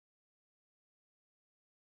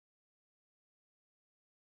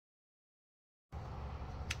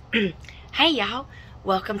Hey y'all,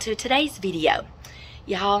 welcome to today's video.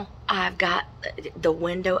 Y'all, I've got the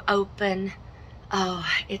window open. Oh,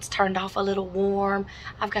 it's turned off a little warm.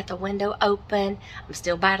 I've got the window open. I'm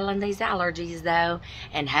still battling these allergies though,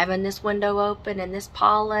 and having this window open and this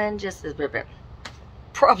pollen just is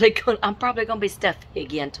I'm probably gonna be stuffy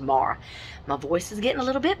again tomorrow. My voice is getting a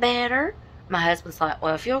little bit better. My husband's like,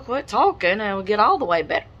 well, if you'll quit talking, it'll get all the way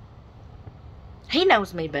better. He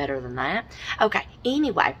knows me better than that. Okay,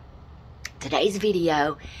 anyway, today's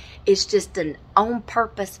video is just an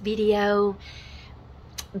on-purpose video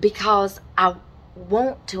because I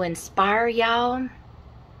want to inspire y'all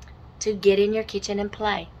to get in your kitchen and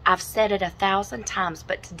play. I've said it 1,000 times,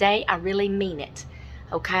 but today I really mean it,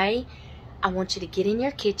 okay? I want you to get in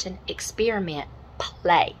your kitchen, experiment,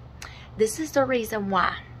 play. This is the reason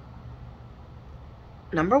why.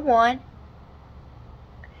 Number one,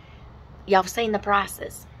 y'all seen the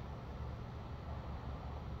prices.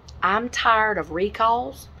 I'm tired of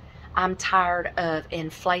recalls. I'm tired of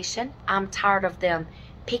inflation. I'm tired of them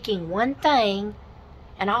picking one thing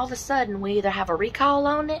and all of a sudden we either have a recall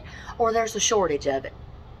on it or there's a shortage of it.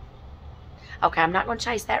 Okay, I'm not going to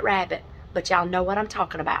chase that rabbit, but y'all know what I'm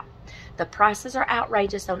talking about. The prices are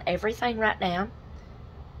outrageous on everything right now.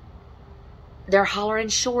 They're hollering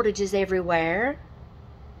shortages everywhere.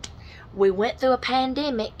 We went through a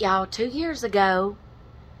pandemic, y'all, 2 years ago.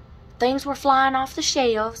 Things were flying off the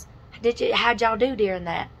shelves. How'd y'all do during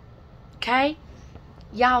that? Okay?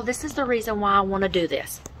 Y'all, this is the reason why I want to do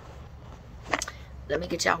this. Let me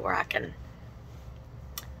get y'all where I can.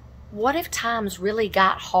 What if times really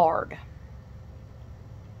got hard?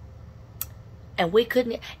 And we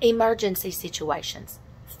couldn't, emergency situations,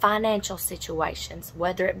 financial situations,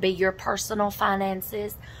 whether it be your personal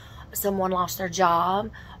finances, someone lost their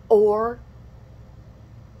job, or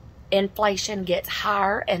inflation gets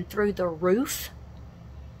higher and through the roof.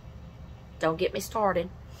 Don't get me started.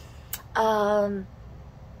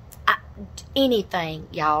 Anything,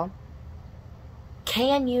 y'all.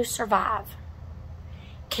 Can you survive?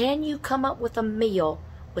 Can you come up with a meal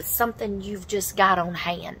with something you've just got on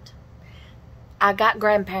hand? I got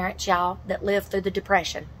grandparents, y'all, that lived through the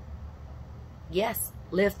Depression. Yes,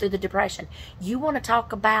 lived through the Depression. You want to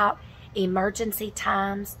talk about emergency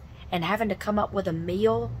times and having to come up with a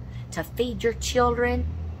meal to feed your children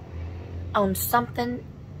on something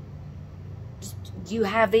you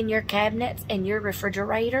have in your cabinets and your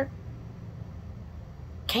refrigerator?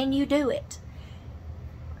 Can you do it?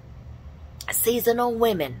 Seasonal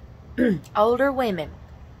women, older women,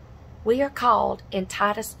 we are called in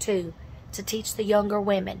Titus 2 to teach the younger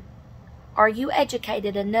women. Are you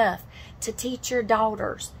educated enough to teach your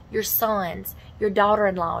daughters, your sons, your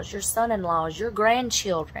daughter-in-laws, your son-in-laws, your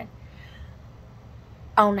grandchildren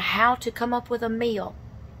on how to come up with a meal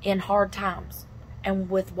in hard times and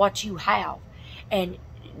with what you have? And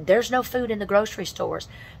there's no food in the grocery stores.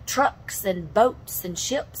 Trucks and boats and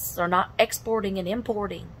ships are not exporting and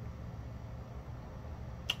importing.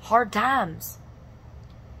 Hard times.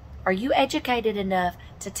 Are you educated enough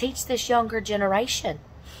to teach this younger generation?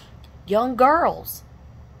 Young girls,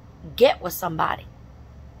 get with somebody.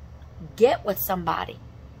 Get with somebody.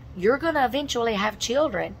 You're going to eventually have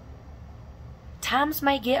children. Times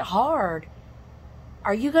may get hard.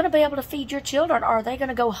 Are you going to be able to feed your children? Or are they going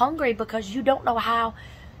to go hungry because you don't know how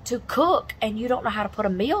to cook and you don't know how to put a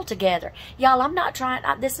meal together? Y'all, I'm not trying,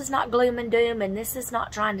 this is not gloom and doom, and this is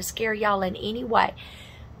not trying to scare y'all in any way.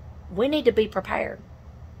 We need to be prepared.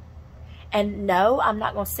 And no, I'm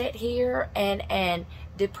not going to sit here and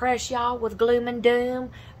depress y'all with gloom and doom,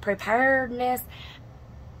 preparedness.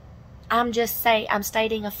 I'm just saying, I'm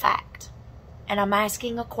stating a fact. And I'm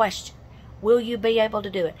asking a question. Will you be able to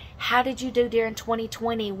do it? How did you do during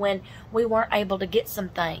 2020 when we weren't able to get some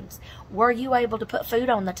things? Were you able to put food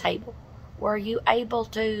on the table? Were you able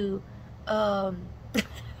to,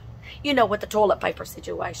 you know, with the toilet paper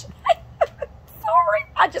situation? Sorry,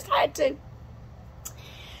 I just had to.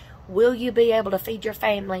 Will you be able to feed your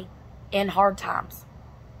family in hard times?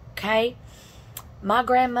 Okay? My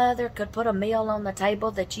grandmother could put a meal on the table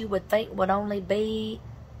that you would think would only be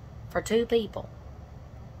for 2 people.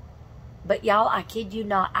 But y'all, I kid you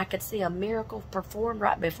not, I could see a miracle performed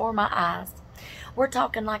right before my eyes. We're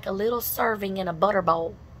talking like a little serving in a butter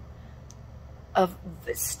bowl of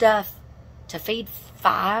stuff to feed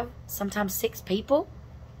 5, sometimes 6 people.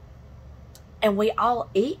 And we all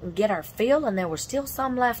eat and get our fill, and there was still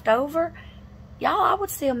some left over. Y'all, I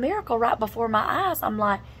would see a miracle right before my eyes. I'm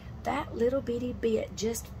like, that little bitty bit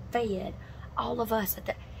just fed all of us at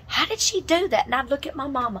that. How did she do that? And I'd look at my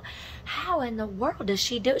mama. How in the world does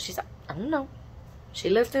she do it? She's like, I don't know. She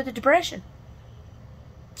lived through the Depression.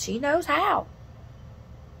 She knows how.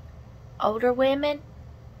 Older women,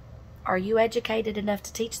 are you educated enough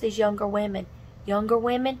to teach these younger women? Younger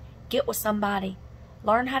women, get with somebody.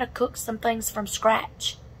 Learn how to cook some things from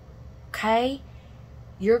scratch. Okay?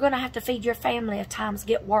 You're going to have to feed your family if times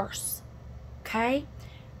get worse. Okay?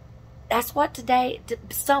 That's what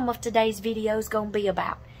some of today's video is going to be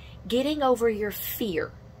about. Getting over your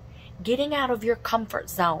fear. Getting out of your comfort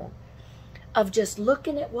zone of just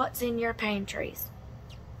looking at what's in your pantries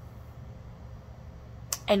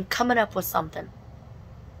and coming up with something.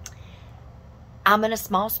 I'm in a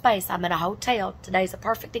small space. I'm in a hotel. Today's a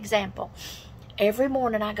perfect example. Every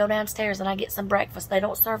morning I go downstairs and I get some breakfast. They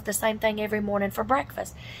don't serve the same thing every morning for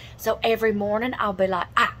breakfast. So every morning I'll be like,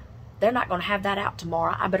 they're not going to have that out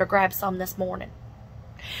tomorrow. I better grab some this morning.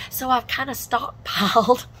 So I've kind of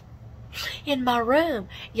stockpiled in my room.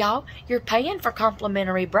 Y'all, you're paying for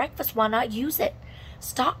complimentary breakfast. Why not use it?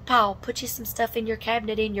 Stockpile. Put you some stuff in your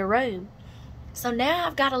cabinet in your room. So now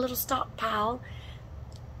I've got a little stockpile.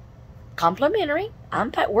 Complimentary.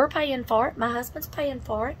 We're paying for it. My husband's paying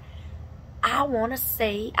for it. I want to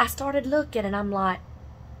see. I started looking and I'm like,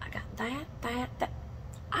 I got that.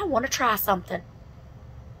 I want to try something.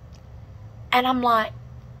 And I'm like,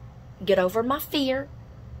 get over my fear.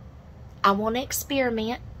 I want to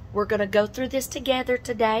experiment. We're going to go through this together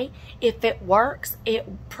today. If it works,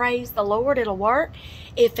 praise the Lord, it'll work.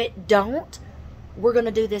 If it don't, we're going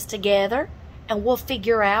to do this together and we'll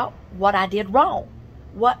figure out what I did wrong.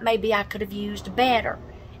 What maybe I could have used better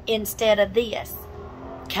instead of this.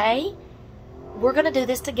 Okay? We're going to do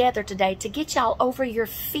this together today to get y'all over your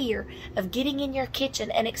fear of getting in your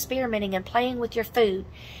kitchen and experimenting and playing with your food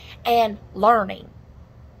and learning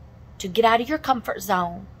to get out of your comfort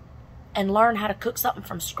zone and learn how to cook something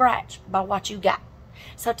from scratch by what you got.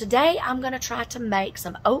 So today I'm going to try to make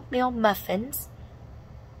some oatmeal muffins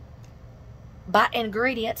by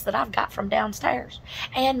ingredients that I've got from downstairs.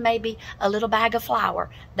 And maybe a little bag of flour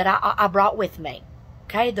that I brought with me.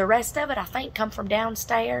 Okay, the rest of it I think come from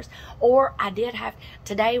downstairs. Or I did have,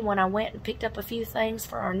 today when I went and picked up a few things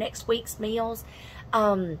for our next week's meals,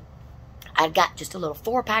 I got just a little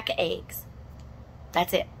 4-pack of eggs.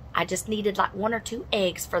 That's it. I just needed like 1 or 2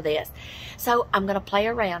 eggs for this. So I'm going to play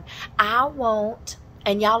around.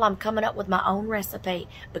 And y'all, I'm coming up with my own recipe.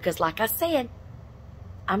 Because like I said,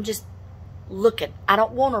 I'm just looking. I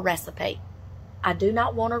don't want a recipe. I do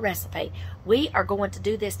not want a recipe. We are going to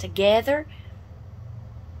do this together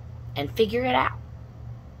and figure it out.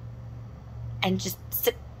 And just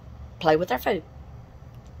play with our food.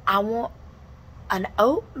 I want an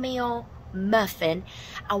oatmeal muffin.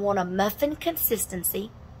 I want a muffin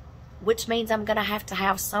consistency, which means I'm going to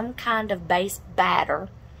have some kind of base batter.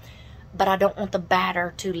 But I don't want the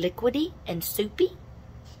batter too liquidy and soupy,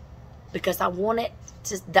 because I want it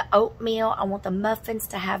to, the oatmeal, I want the muffins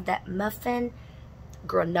to have that muffin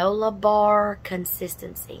granola bar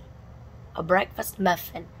consistency. A breakfast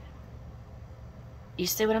muffin. You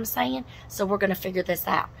see what I'm saying? So we're going to figure this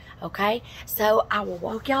out, okay? So I will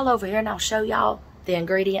walk y'all over here and I'll show y'all the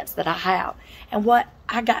ingredients that I have and what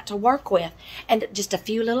I got to work with and just a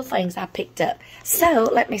few little things I picked up. So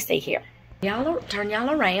let me see here. Turn y'all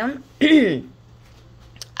around.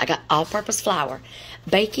 I got all-purpose flour.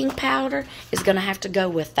 Baking powder is going to have to go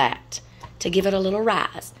with that to give it a little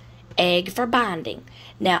rise. Egg for binding.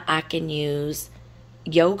 Now I can use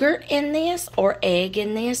yogurt in this or egg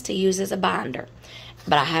in this to use as a binder.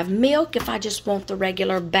 But I have milk if I just want the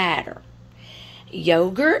regular batter.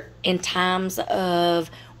 Yogurt in times of,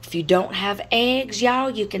 if you don't have eggs, y'all,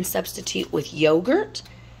 you can substitute with yogurt,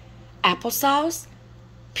 applesauce,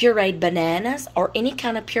 pureed bananas, or any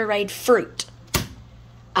kind of pureed fruit.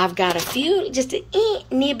 I've got a few, just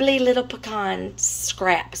nibbly little pecan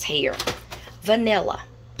scraps here. Vanilla.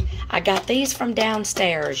 I got these from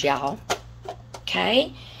downstairs, y'all.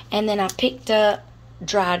 Okay? And then I picked up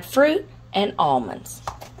dried fruit and almonds.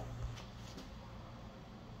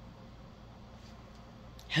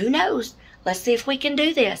 Who knows? Let's see if we can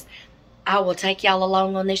do this. I will take y'all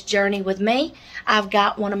along on this journey with me. I've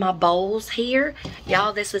got one of my bowls here.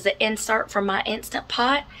 Y'all, this is an insert from my Instant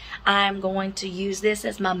Pot. I'm going to use this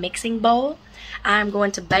as my mixing bowl. I'm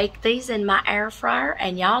going to bake these in my air fryer.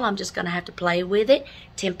 And y'all, I'm just going to have to play with it.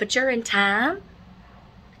 Temperature and time.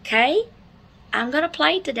 Okay? I'm going to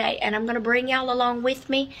play today. And I'm going to bring y'all along with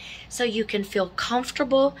me so you can feel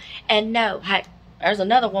comfortable and know, hey, there's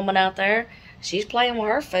another woman out there. She's playing with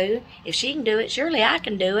her food. If she can do it, surely I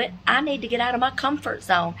can do it. I need to get out of my comfort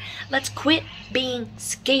zone. Let's quit being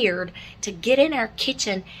scared to get in our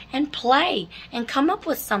kitchen and play and come up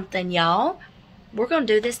with something, y'all. We're going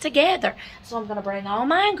to do this together. So I'm going to bring all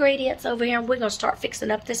my ingredients over here and we're going to start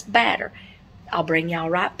fixing up this batter. I'll bring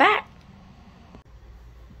y'all right back.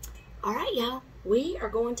 All right, y'all, we are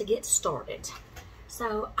going to get started.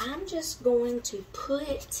 So I'm just going to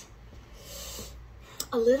put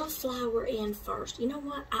a little flour in first. You know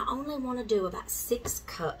what? I only want to do about 6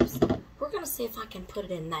 cups. We're going to see if I can put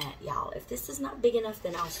it in that, y'all. If this is not big enough,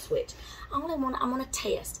 then I'll switch. I'm going to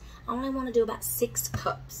test. I only want to do about 6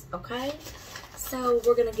 cups, okay? So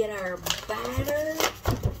we're going to get our batter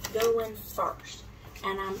going first.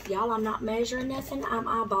 And y'all, I'm not measuring nothing. I'm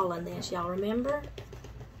eyeballing this. Y'all remember?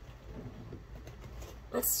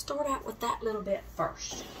 Let's start out with that little bit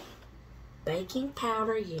first. Baking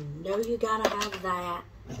powder, you know you gotta have that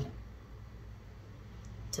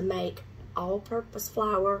to make all-purpose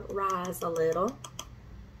flour rise a little.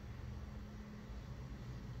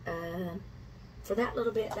 For that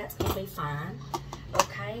little bit, that's gonna be fine.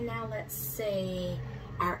 Okay, now let's see.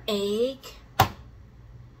 Our egg.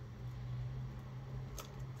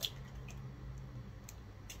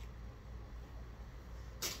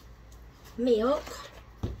 Milk.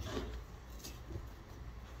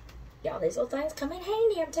 Y'all, these little things come in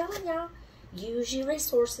handy, I'm telling y'all. Use your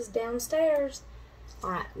resources downstairs.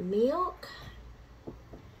 Alright, milk.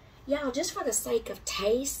 Y'all, just for the sake of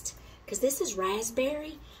taste, because this is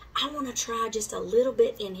raspberry, I want to try just a little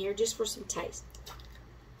bit in here just for some taste.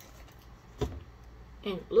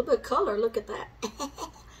 And a little bit of color, look at that.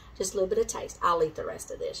 Just a little bit of taste. I'll eat the rest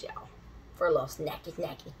of this, y'all, for a little snacky.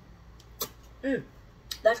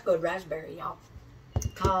 That's good raspberry, y'all.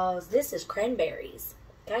 Because this is cranberries,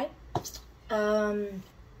 okay?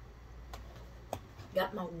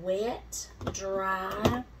 Got my wet,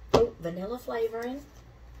 dry, vanilla flavoring.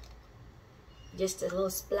 Just a little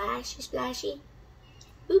splashy.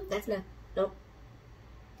 Oop, that's no. Nope.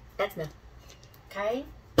 That's no. Okay?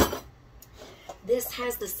 This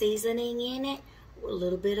has the seasoning in it. A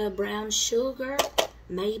little bit of brown sugar,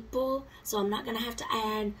 maple. So I'm not going to have to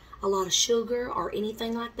add a lot of sugar or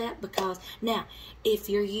anything like that, because now, if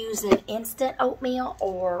you're using instant oatmeal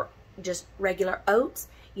or just regular oats,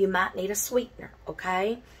 you might need a sweetener,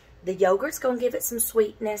 okay? The yogurt's going to give it some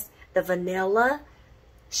sweetness. The vanilla,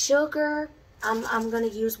 sugar, I'm going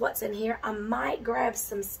to use what's in here. I might grab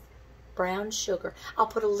some brown sugar. I'll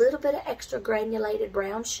put a little bit of extra granulated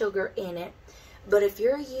brown sugar in it. But if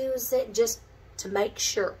you're using, just to make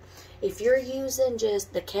sure, if you're using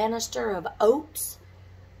just the canister of oats,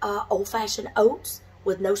 old-fashioned oats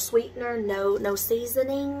with no sweetener, no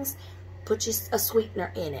seasonings, put you a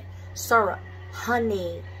sweetener in it. Syrup,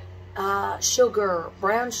 honey, sugar,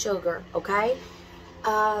 brown sugar, okay?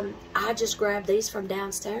 I just grabbed these from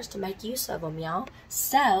downstairs to make use of them, y'all.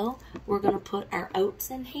 So, we're going to put our oats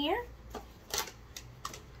in here.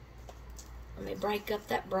 Let me break up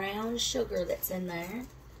that brown sugar that's in there.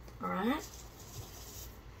 Alright?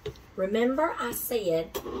 Remember, I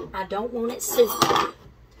said I don't want it soupy.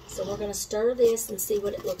 So we're going to stir this and see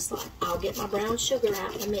what it looks like. I'll get my brown sugar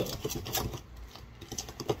out in a minute.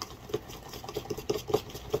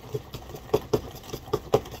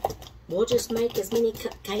 We'll just make as many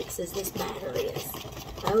cupcakes as this batter is.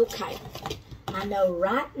 Okay. I know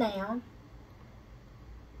right now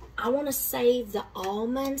I want to save the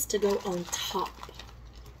almonds to go on top.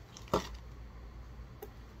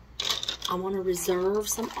 I want to reserve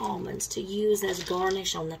some almonds to use as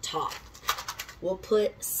garnish on the top. We'll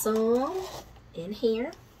put some in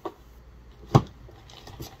here.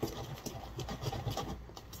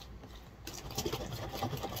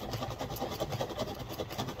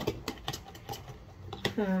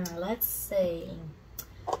 Let's see.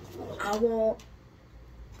 I want,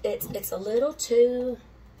 it's a little too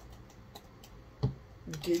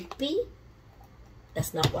goopy.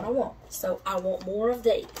 That's not what I want. So I want more of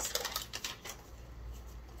these.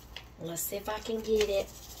 Let's see if I can get it.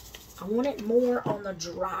 I want it more on the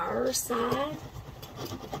drier side.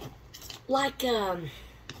 Like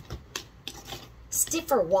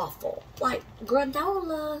stiffer waffle. Like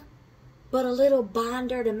granola, but a little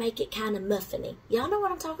binder to make it kind of muffiny. Y'all know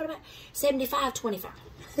what I'm talking about? 75-25.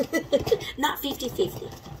 Not 50-50.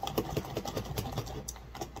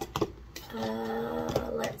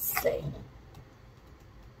 Let's see.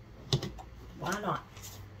 Why not?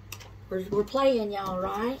 We're playing, y'all,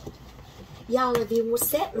 right? Y'all, if you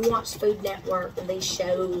sit and watch Food Network and these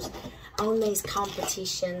shows on these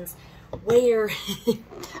competitions where...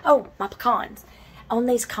 oh, my pecans. On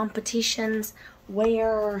these competitions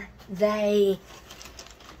where they...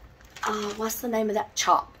 what's the name of that?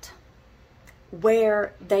 Chopped.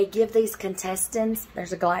 Where they give these contestants...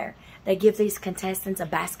 There's a glare. They give these contestants a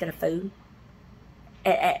basket of food.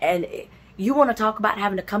 And you want to talk about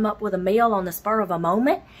having to come up with a meal on the spur of a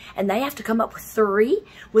moment, and they have to come up with 3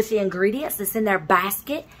 with the ingredients that's in their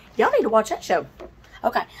basket. Y'all need to watch that show.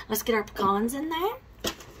 Okay, let's get our pecans in there.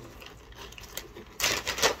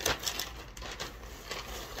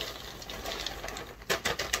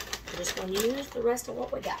 just going to use the rest of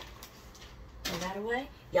what we got. Throw that away.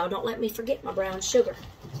 Y'all don't let me forget my brown sugar.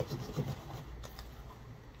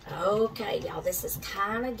 Okay, y'all, this is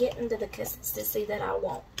kind of getting to the consistency that I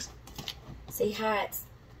want. See how it's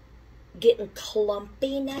getting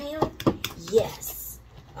clumpy now? Yes.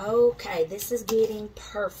 Okay, this is getting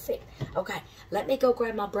perfect. Okay, let me go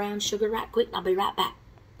grab my brown sugar right quick, and I'll be right back.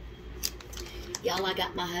 Y'all, I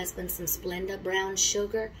got my husband some Splenda brown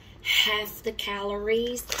sugar. Half the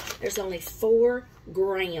calories. There's only 4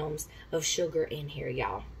 grams of sugar in here,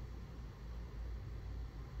 y'all.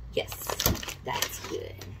 Yes, that's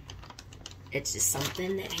good. It's just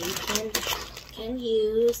something that he can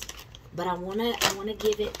use, but I wanna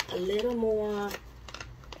give it a little more.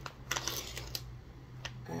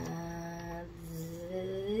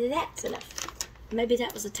 That's enough. Maybe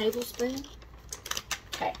that was a tablespoon.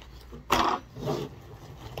 Okay.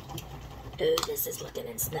 Ooh, this is looking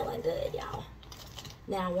and smelling good, y'all.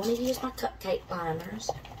 Now, I want to use my cupcake liners.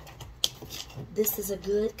 This is a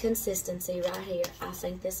good consistency right here. I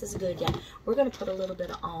think this is good, y'all. We're going to put a little bit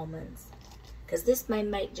of almonds, because this may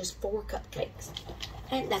make just 4 cupcakes.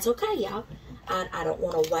 And that's okay, y'all. I don't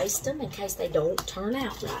want to waste them in case they don't turn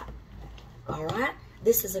out right. Alright?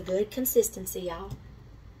 This is a good consistency, y'all.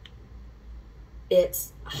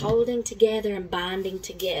 It's holding together and binding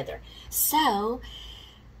together. So,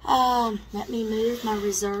 let me move my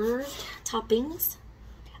reserved toppings.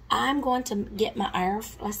 I'm going to get my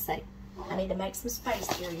let's see. I need to make some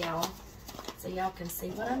space here, y'all, so y'all can see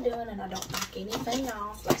what I'm doing and I don't knock anything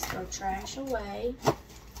off. Let's throw trash away,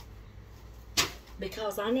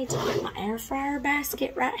 because I need to put my air fryer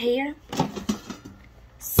basket right here.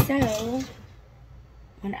 So,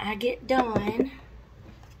 when I get done,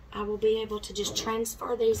 I will be able to just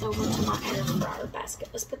transfer these over to my air fryer basket.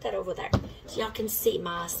 Let's put that over there so y'all can see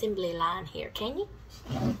my assembly line here. Can you?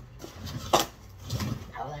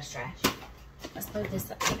 Oh, that's trash. Let's move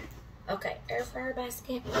this up here. Okay, air fryer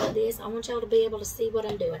basket, put this. I want y'all to be able to see what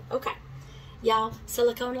I'm doing. Okay, y'all,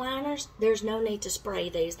 silicone liners, there's no need to spray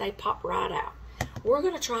these. They pop right out. We're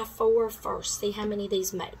going to try 4 first, see how many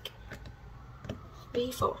these make.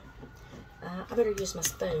 B4. I better use my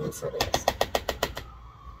spoon for this.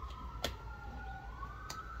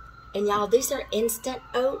 And y'all, these are instant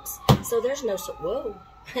oats, so there's no,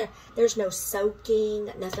 there's no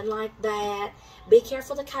soaking, nothing like that. Be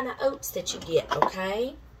careful the kind of oats that you get,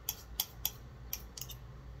 okay?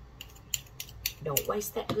 Don't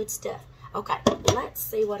waste that good stuff. Okay, let's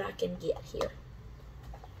see what I can get here.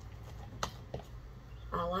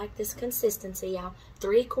 I like this consistency, y'all.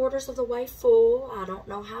 3/4 of the way full. I don't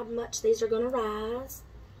know how much these are going to rise.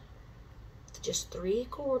 Just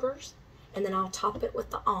 3/4. And then I'll top it with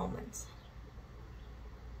the almonds.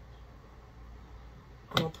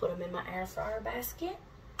 I'm going to put them in my air fryer basket.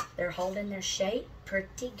 They're holding their shape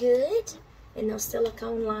pretty good in those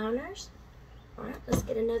silicone liners. Alright, let's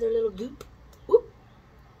get another little goop. Whoop!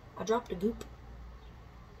 I dropped a goop.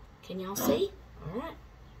 Can y'all see? Alright.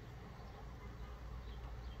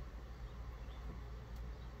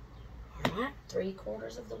 Alright,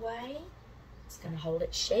 3/4 of the way. It's going to hold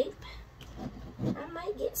its shape. I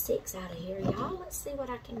might get 6 out of here, y'all. Let's see what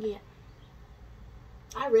I can get.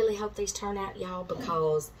 I really hope these turn out, y'all,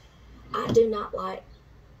 because I do not like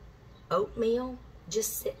oatmeal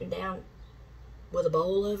just sitting down with a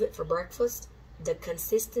bowl of it for breakfast. The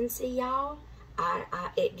consistency, y'all,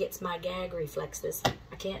 it gets my gag reflexes.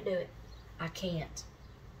 I can't do it. I can't.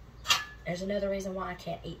 There's another reason why I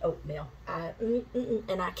can't eat oatmeal.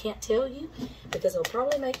 And I can't tell you, because it'll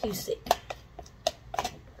probably make you sick.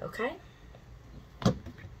 Okay?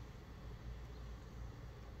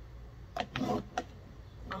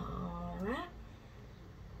 Alright.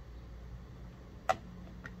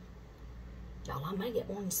 Y'all, I may get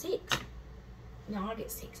more than 6. No, I'll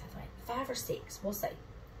get 6, I think. 5 or 6. We'll see.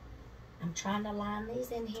 I'm trying to line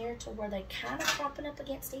these in here to where they kind of propping up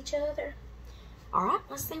against each other. Alright,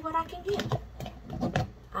 let's see what I can get.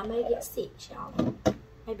 I may get 6, y'all.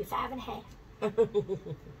 Maybe 5.5.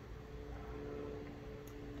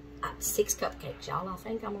 6 cupcakes, y'all. I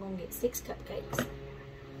think I'm going to get 6 cupcakes.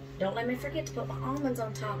 Don't let me forget to put my almonds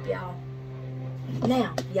on top, y'all.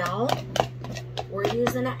 Now, y'all, we're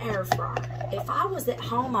using an air fryer. If I was at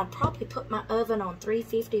home, I'd probably put my oven on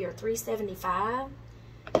 350 or 375.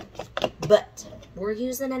 But we're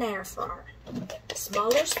using an air fryer.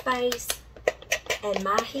 Smaller space, and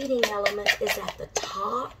my heating element is at the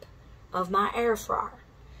top of my air fryer.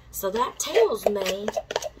 So that tells me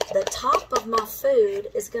the top of my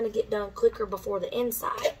food is going to get done quicker before the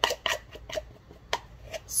inside.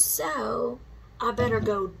 So, I better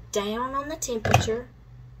go down on the temperature.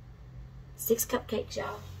 6 cupcakes,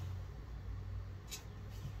 y'all.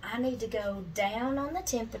 I I need to go down on the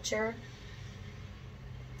temperature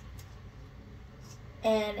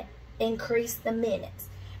and increase the minutes.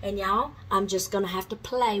 And y'all, I'm just going to have to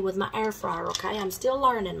play with my air fryer, okay? I'm still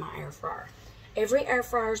learning my air fryer. Every air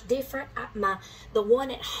fryer is different. The one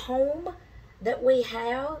at home that we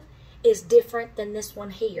have is different than this one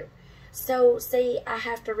here. So, see, I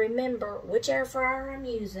have to remember which air fryer I'm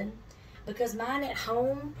using, because mine at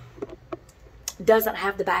home doesn't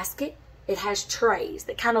have the basket. It has trays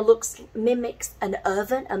that kind of mimics an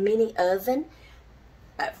oven, a mini oven,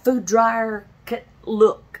 food dryer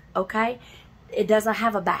look, okay? It doesn't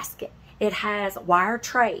have a basket. It has wire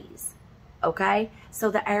trays, okay? So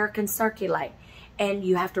the air can circulate. And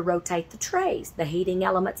you have to rotate the trays. The heating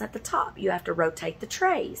elements at the top, you have to rotate the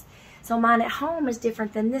trays. So mine at home is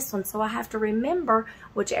different than this one. So I have to remember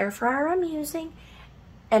which air fryer I'm using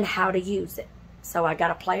and how to use it. So I got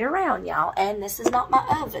to play around, y'all. And this is not my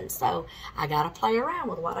oven, so I got to play around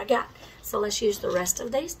with what I got. So let's use the rest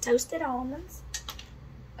of these toasted almonds.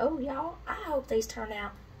 Oh, y'all, I hope these turn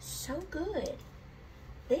out so good.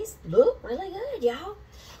 These look really good, y'all.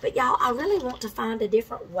 But, y'all, I really want to find a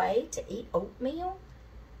different way to eat oatmeal.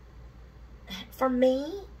 For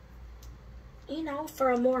me, you know, for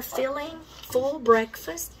a more filling, full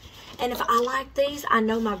breakfast. And if I like these, I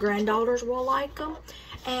know my granddaughters will like them.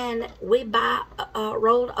 And we buy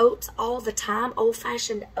rolled oats all the time,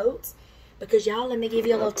 old-fashioned oats. Because, y'all, let me give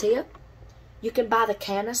you a little tip. You can buy the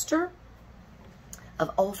canister of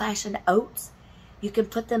old-fashioned oats. You can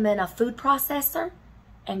put them in a food processor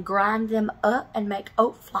and grind them up and make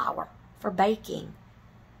oat flour for baking.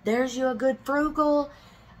 There's you a good frugal,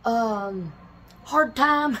 hard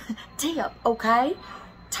time tip, okay?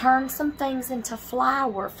 Turn some things into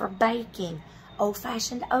flour for baking.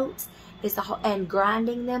 Old-fashioned oats and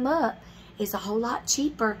grinding them up is a whole lot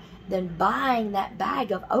cheaper than buying that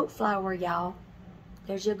bag of oat flour, y'all.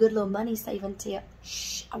 There's your good little money-saving tip.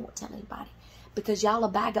 Shh, I won't tell anybody. Because, y'all, a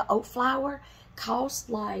bag of oat flour costs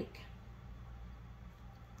like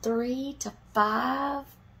 $3 to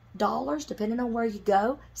 $5, depending on where you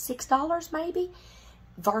go. $6 maybe,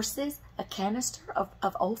 versus a canister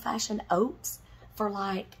of old-fashioned oats for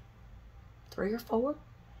like $3 or $4.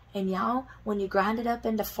 And y'all, when you grind it up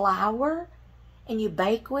into flour and you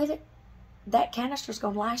bake with it, that canister's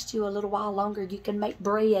going to last you a little while longer. You can make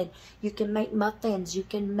bread, you can make muffins, you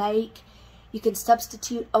can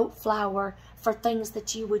substitute oat flour for things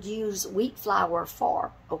that you would use wheat flour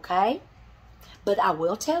for, okay? But I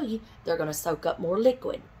will tell you, they're going to soak up more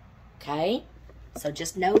liquid, okay? So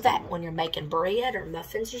just know that when you're making bread or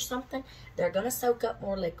muffins or something, they're going to soak up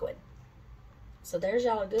more liquid. So there's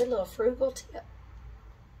y'all a good little frugal tip.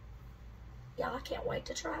 Y'all, I can't wait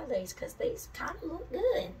to try these because these kind of look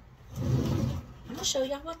good. I'm going to show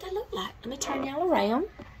y'all what they look like. Let me turn y'all around.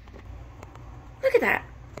 Look at that.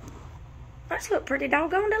 Those look pretty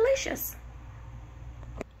doggone delicious.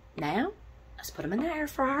 Now, let's put them in the air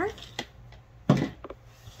fryer.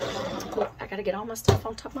 Look, I got to get all my stuff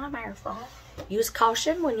on top of my air fryer. Use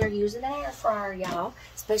caution when you're using an air fryer, y'all.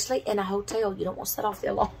 Especially in a hotel. You don't want to set off the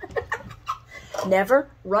alarm. Never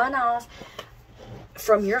run off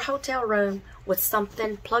from your hotel room with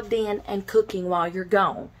something plugged in and cooking while you're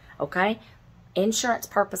gone. Okay? Insurance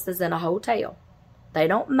purposes in a hotel. They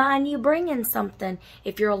don't mind you bringing something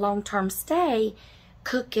if you're a long-term stay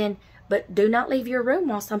cooking, but do not leave your room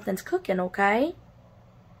while something's cooking, okay?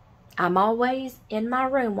 I'm always in my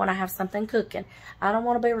room when I have something cooking. I don't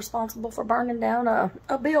want to be responsible for burning down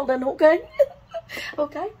a building, okay?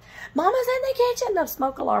 Okay? Mama's in the kitchen. The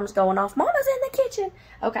smoke alarm's going off. Mama's in the kitchen.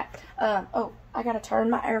 Okay. Oh, I got to turn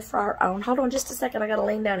my air fryer on. Hold on just a second. I got to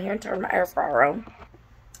lean down here and turn my air fryer on.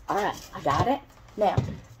 All right. I got it. Now,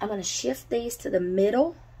 I'm going to shift these to the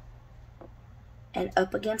middle and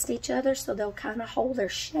up against each other so they'll kind of hold their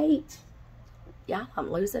shape. Y'all,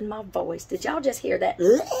 I'm losing my voice. Did y'all just hear that?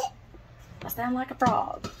 I sound like a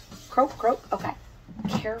frog. Croak, croak. Okay.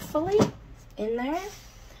 Carefully in there.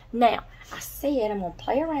 Now, I said I'm going to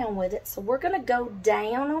play around with it. So we're going to go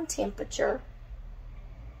down on temperature.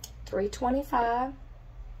 325.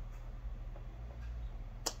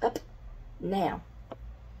 Up. Now,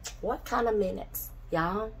 what kind of minutes,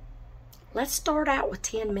 y'all? Let's start out with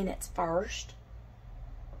 10 minutes first.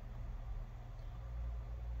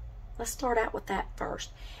 Let's start out with that first.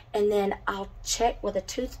 And then I'll check with a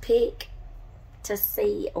toothpick to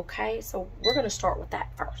see, okay? So we're going to start with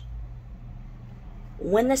that first.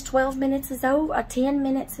 When this 12 minutes is over, 10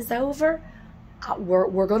 minutes is over,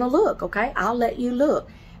 we're going to look, okay? I'll let you look.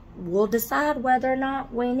 We'll decide whether or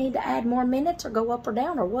not we need to add more minutes or go up or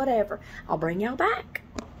down or whatever. I'll bring y'all back.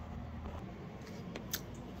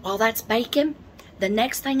 While that's baking, the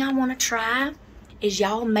next thing I want to try is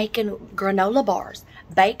y'all making granola bars,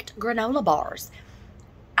 baked granola bars.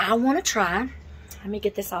 I want to try. Let me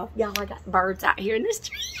get this off. Y'all, I got birds out here in this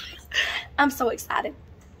tree. I'm so excited.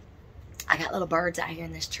 I got little birds out here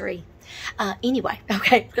in this tree. Anyway,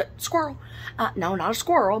 okay, squirrel. No, not a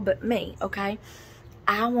squirrel, but me, okay?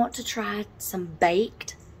 I want to try some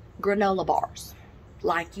baked granola bars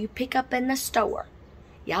like you pick up in the store.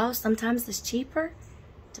 Y'all, sometimes it's cheaper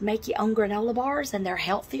to make your own granola bars and they're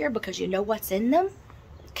healthier because you know what's in them,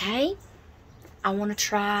 okay? I want to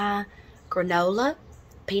try granola,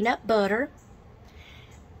 peanut butter.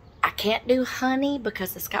 I can't do honey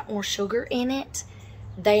because it's got more sugar in it.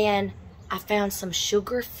 Then I found some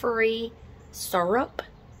sugar-free syrup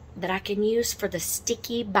that I can use for the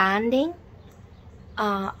sticky binding.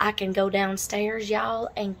 I can go downstairs, y'all,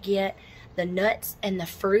 and get the nuts and the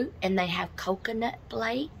fruit, and they have coconut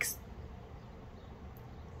flakes.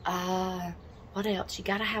 What else? You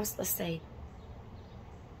gotta have, let's see.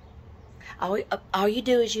 All you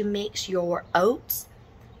do is you mix your oats,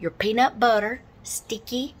 your peanut butter,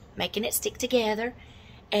 sticky, making it stick together,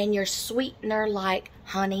 and your sweetener like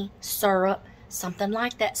honey, syrup, something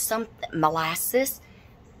like that, some molasses,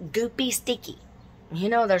 goopy, sticky. You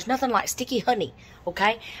know, there's nothing like sticky honey,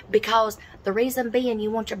 okay? Because the reason being, you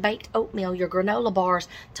want your baked oatmeal, your granola bars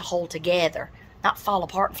to hold together, not fall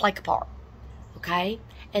apart and flake apart, okay?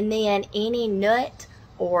 And then any nut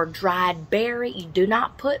or dried berry, you do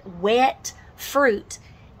not put wet fruit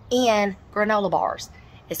in granola bars.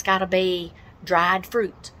 It's got to be dried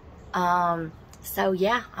fruit. So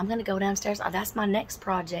yeah, I'm going to go downstairs. That's my next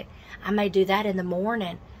project. I may do that in the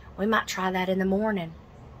morning. We might try that in the morning.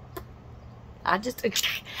 I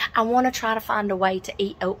want to try to find a way to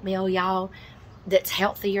eat oatmeal, y'all, that's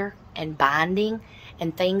healthier and binding,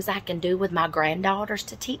 and things I can do with my granddaughters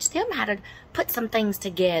to teach them how to put some things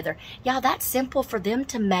together. Y'all, that's simple for them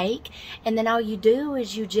to make, and then all you do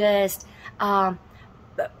is you just line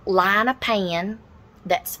a pan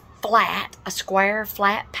that's flat, a square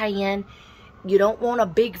flat pan. You don't want a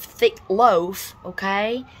big thick loaf,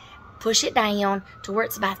 okay? Push it down to where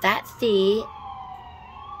it's about that thick.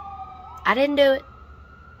 I didn't do it.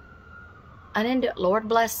 I didn't do it. Lord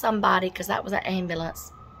bless somebody, because that was an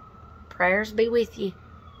ambulance. Prayers be with you.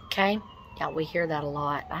 Okay? Yeah, we hear that a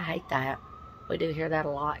lot. I hate that. We do hear that a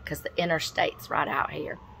lot because the interstate's right out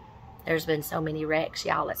here. There's been so many wrecks,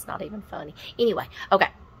 y'all. It's not even funny. Anyway, okay.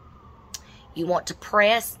 You want to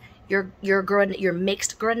press your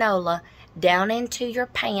mixed granola down into your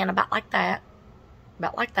pan about like that.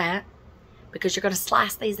 About like that. Because you're going to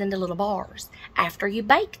slice these into little bars after you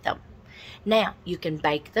bake them. Now, you can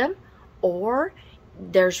bake them, or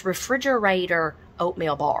there's refrigerator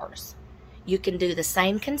oatmeal bars. You can do the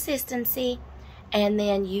same consistency, and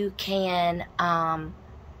then you can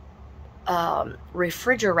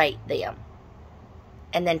refrigerate them.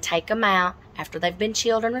 And then take them out after they've been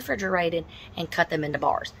chilled and refrigerated and cut them into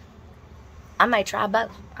bars. I may try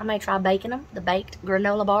both. I may try baking them, the baked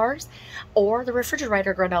granola bars, or the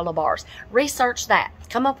refrigerator granola bars. Research that.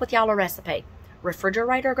 Come up with y'all a recipe.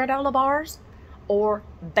 Refrigerator granola bars or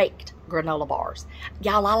baked granola bars.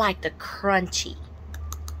 Y'all, I like the crunchy.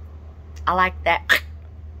 I like that,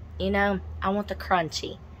 you know, I want the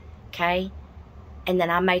crunchy, okay? And then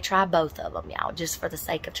I may try both of them, y'all, just for the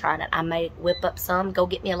sake of trying it. I may whip up some, go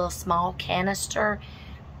get me a little small canister,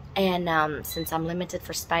 and since I'm limited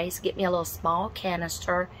for space, get me a little small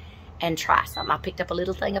canister and try some. I picked up a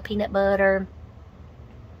little thing of peanut butter.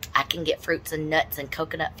 I can get fruits and nuts and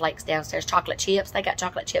coconut flakes downstairs. Chocolate chips. They got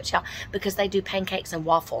chocolate chips, y'all, because they do pancakes and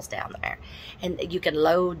waffles down there. And you can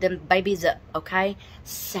load them babies up, okay?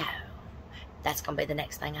 So, that's going to be the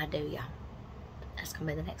next thing I do, y'all. That's going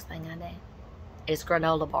to be the next thing I do. Is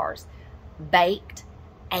granola bars. Baked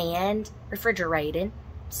and refrigerated.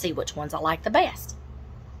 See which ones I like the best.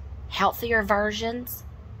 Healthier versions.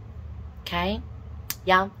 Okay?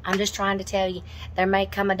 Y'all, I'm just trying to tell you, there may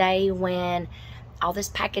come a day when all this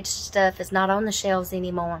packaged stuff is not on the shelves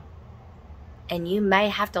anymore. And you may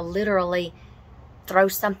have to literally throw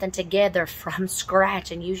something together from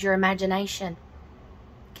scratch and use your imagination.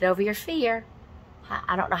 Get over your fear.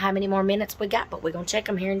 I don't know how many more minutes we got, but we're going to check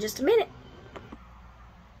them here in just a minute.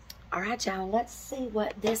 All right, y'all, let's see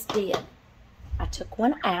what this did. I took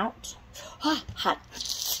one out. Oh, hot.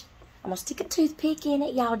 I'm going to stick a toothpick in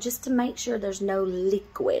it, y'all, just to make sure there's no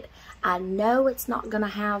liquid. I know it's not going to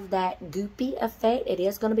have that goopy effect. It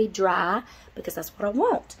is going to be dry because that's what I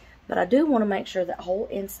want. But I do want to make sure that whole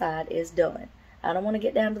inside is done. I don't want to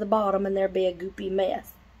get down to the bottom and there be a goopy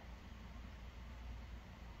mess.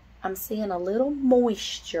 I'm seeing a little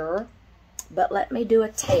moisture, but let me do a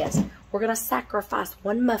test. We're going to sacrifice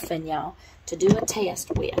one muffin, y'all, to do a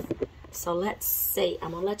test with. So let's see.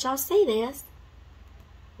 I'm going to let y'all see this.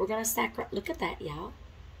 We're going to sacrifice. Look at that, y'all.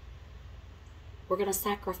 We're going to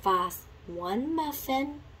sacrifice one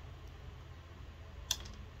muffin.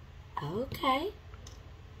 Okay.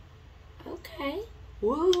 Okay.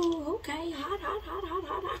 Whoa, okay. Hot, hot, hot, hot,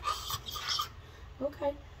 hot, hot.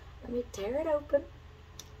 Okay. Let me tear it open.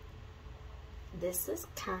 This is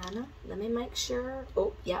kind of, let me make sure.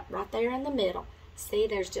 Oh, yep, right there in the middle. See,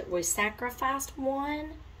 we sacrificed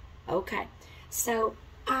one. Okay. So,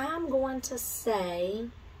 I'm going to say,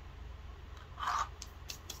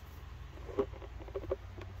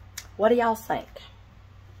 what do y'all think?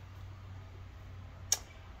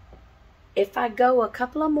 If I go a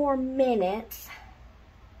couple of more minutes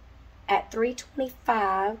at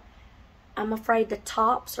 325, I'm afraid the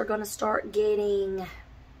tops are going to start getting...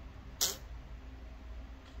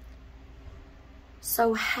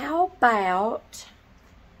 So how about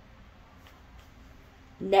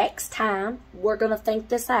next time, we're going to think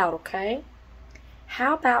this out, okay?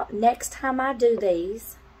 How about next time I do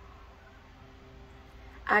these,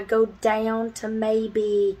 I go down to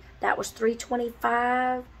maybe, that was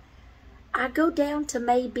 325, I go down to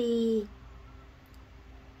maybe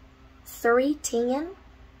 310,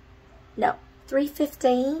 no,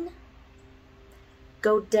 315,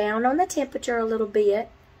 go down on the temperature a little bit,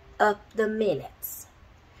 up the minutes,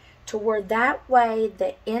 to where that way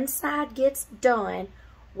the inside gets done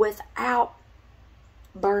without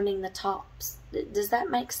burning the tops. Does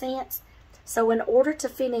that make sense? So in order to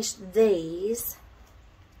finish these,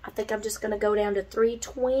 I think I'm just going to go down to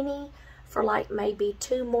 320 for like maybe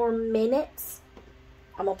 2 more minutes.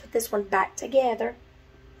 I'm going to put this one back together,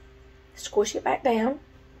 squish it back down,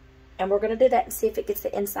 and we're going to do that and see if it gets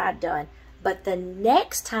the inside done. But the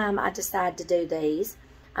next time I decide to do these,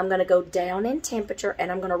 I'm going to go down in temperature, and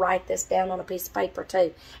I'm going to write this down on a piece of paper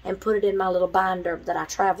too and put it in my little binder that I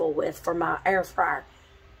travel with for my air fryer.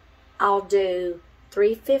 I'll do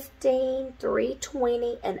 315,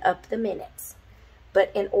 320, and up the minutes. But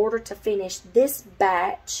in order to finish this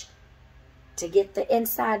batch, to get the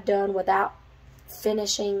inside done without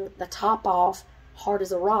finishing the top off hard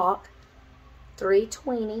as a rock,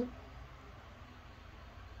 320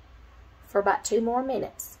 for about 2 more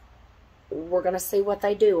minutes. We're going to see what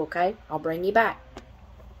they do, okay? I'll bring you back.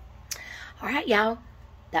 All right, y'all.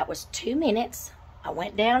 That was 2 minutes. I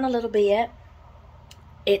went down a little bit.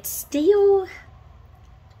 It's still,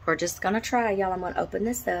 we're just going to try, y'all. I'm going to open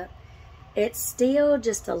this up. It's still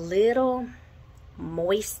just a little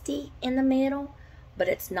moisty in the middle, but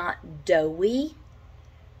it's not doughy.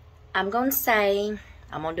 I'm going to say,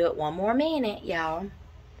 I'm going to do it 1 more minute, y'all.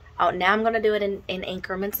 Oh, now I'm going to do it in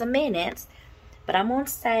increments of minutes. But I'm going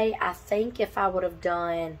to say, I think if I would have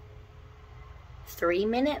done 3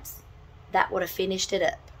 minutes, that would have finished it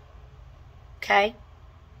up. Okay?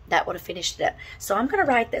 That would have finished it up. So I'm going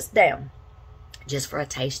to write this down just for a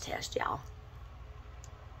taste test, y'all.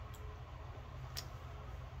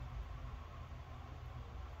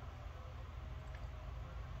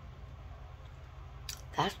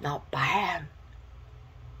 That's not bad.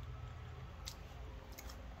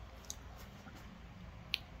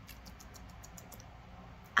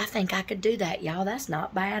 I think I could do that, y'all. That's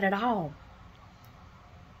not bad at all.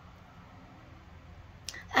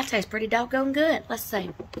 That tastes pretty doggone good. Let's see.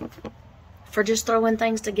 For just throwing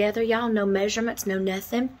things together, y'all. No measurements, no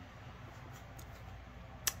nothing.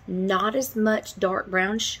 Not as much dark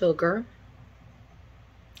brown sugar.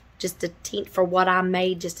 Just a teeny, for what I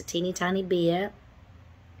made, just a teeny tiny bit.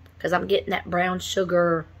 Because I'm getting that brown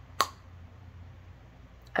sugar.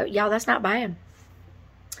 Oh, y'all, that's not bad.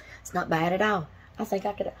 It's not bad at all. I think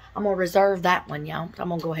I could, I'm going to reserve that one, y'all. I'm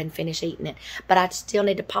going to go ahead and finish eating it. But I still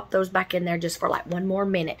need to pop those back in there just for like 1 more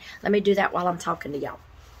minute. Let me do that while I'm talking to y'all.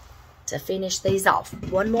 To finish these off.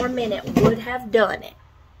 1 more minute would have done it.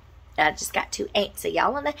 I just got too antsy,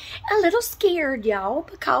 y'all. And a little scared, y'all.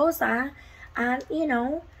 Because you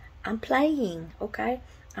know, I'm playing, okay?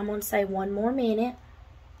 I'm going to say 1 more minute.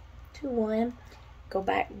 2, 1. Go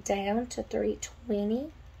back down to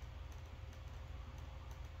 320.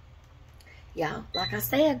 Y'all, like I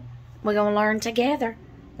said, we're going to learn together.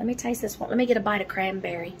 Let me taste this one. Let me get a bite of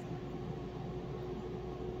cranberry.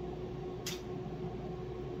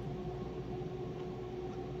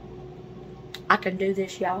 I can do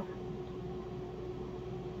this, y'all.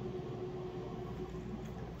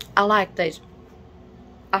 I like these.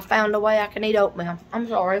 I found a way I can eat oatmeal. I'm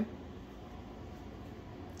sorry.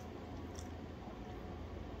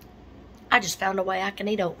 I just found a way I can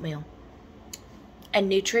eat oatmeal. And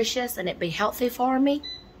nutritious, and it be healthy for me.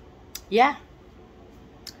 Yeah.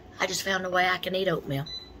 I just found a way I can eat oatmeal.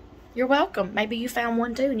 You're welcome. Maybe you found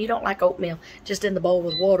one too and you don't like oatmeal just in the bowl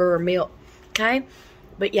with water or milk. Okay?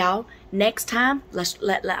 But y'all, next time,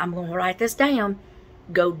 I'm going to write this down.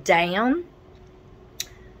 Go down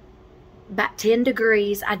about 10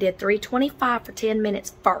 degrees. I did 325 for 10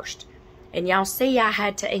 minutes first. And y'all see I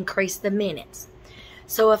had to increase the minutes.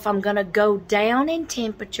 So if I'm going to go down in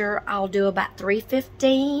temperature, I'll do about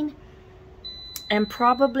 315 and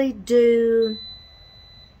probably do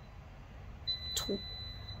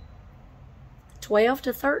 12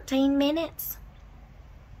 to 13 minutes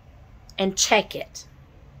and check it.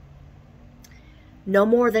 No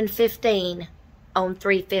more than 15 on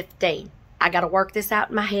 315. I got to work this out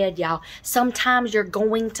in my head, y'all. Sometimes you're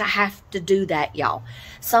going to have to do that, y'all.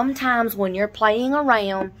 Sometimes when you're playing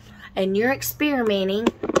around and you're experimenting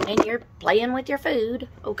and you're playing with your food,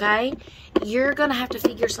 okay, you're going to have to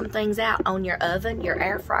figure some things out on your oven, your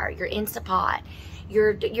air fryer, your Instapot,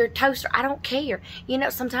 your toaster. I don't care. You know,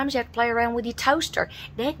 sometimes you have to play around with your toaster.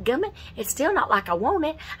 Dadgummit, it's still not like I want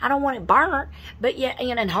it. I don't want it burnt, but yeah,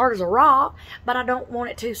 and hard as a rock, but I don't want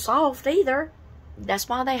it too soft either. That's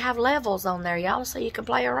why they have levels on there, y'all, so you can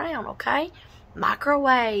play around, okay?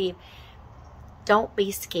 Microwave. Don't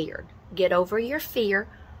be scared. Get over your fear.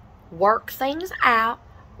 Work things out.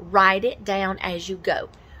 Write it down as you go.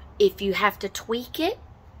 If you have to tweak it,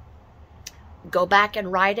 go back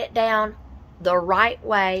and write it down the right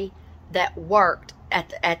way that worked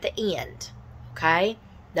at the end, okay?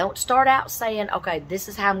 Don't start out saying, okay, this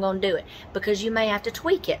is how I'm going to do it, because you may have to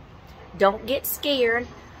tweak it. Don't get scared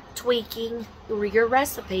tweaking your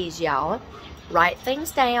recipes, y'all. Write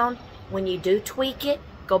things down. When you do tweak it,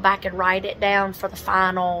 go back and write it down for the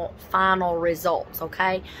final results,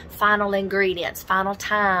 okay? Final ingredients, final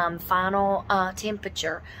time, final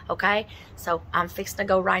temperature, okay? So I'm fixing to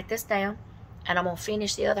go write this down, and I'm going to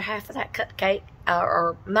finish the other half of that cupcake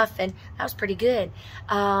or muffin. That was pretty good.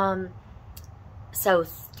 So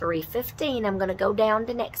 315, I'm going to go down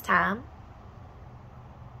to next time.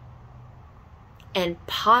 And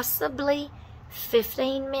possibly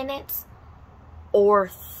 15 minutes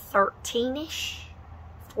or 13-ish,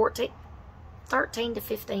 13 to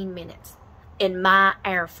 15 minutes in my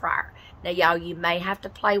air fryer. Now, y'all, you may have to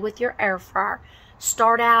play with your air fryer.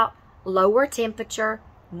 Start out lower temperature,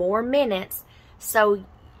 more minutes, so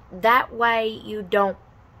that way you don't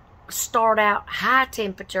start out high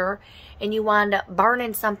temperature and you wind up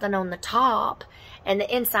burning something on the top and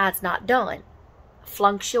the inside's not done.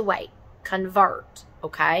 Fluctuate. Convert,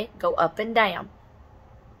 okay? Go up and down.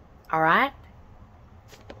 All right?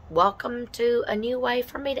 Welcome to a new way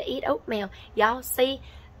for me to eat oatmeal. Y'all see,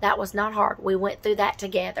 that was not hard. We went through that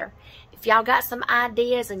together. If y'all got some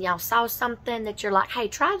ideas and y'all saw something that you're like, hey,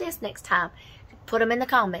 try this next time, put them in the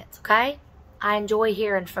comments, okay? I enjoy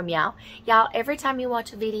hearing from y'all. Y'all, every time you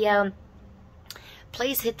watch a video,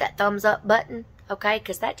 please hit that thumbs up button, okay?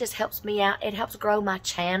 Because that just helps me out. It helps grow my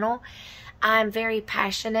channel. I'm very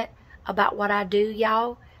passionate about what I do,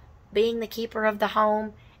 y'all. Being the keeper of the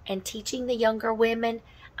home and teaching the younger women,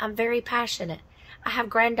 I'm very passionate. I have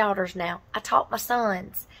granddaughters now. I taught my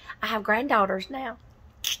sons. I have granddaughters now.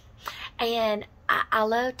 And I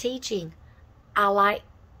love teaching. I like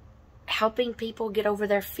helping people get over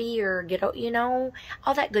their fear, you know,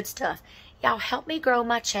 all that good stuff. Y'all help me grow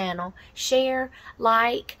my channel. Share,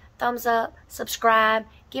 like, thumbs up, subscribe,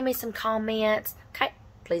 give me some comments. Okay,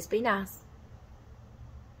 please be nice.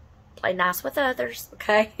 Play nice with others,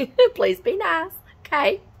 okay? Please be nice,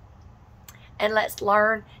 okay? And let's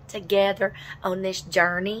learn together on this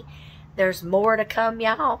journey. There's more to come,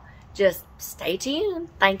 y'all. Just stay tuned.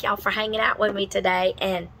 Thank y'all for hanging out with me today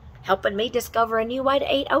and helping me discover a new way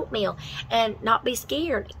to eat oatmeal and not be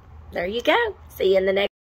scared. There you go. See you in the next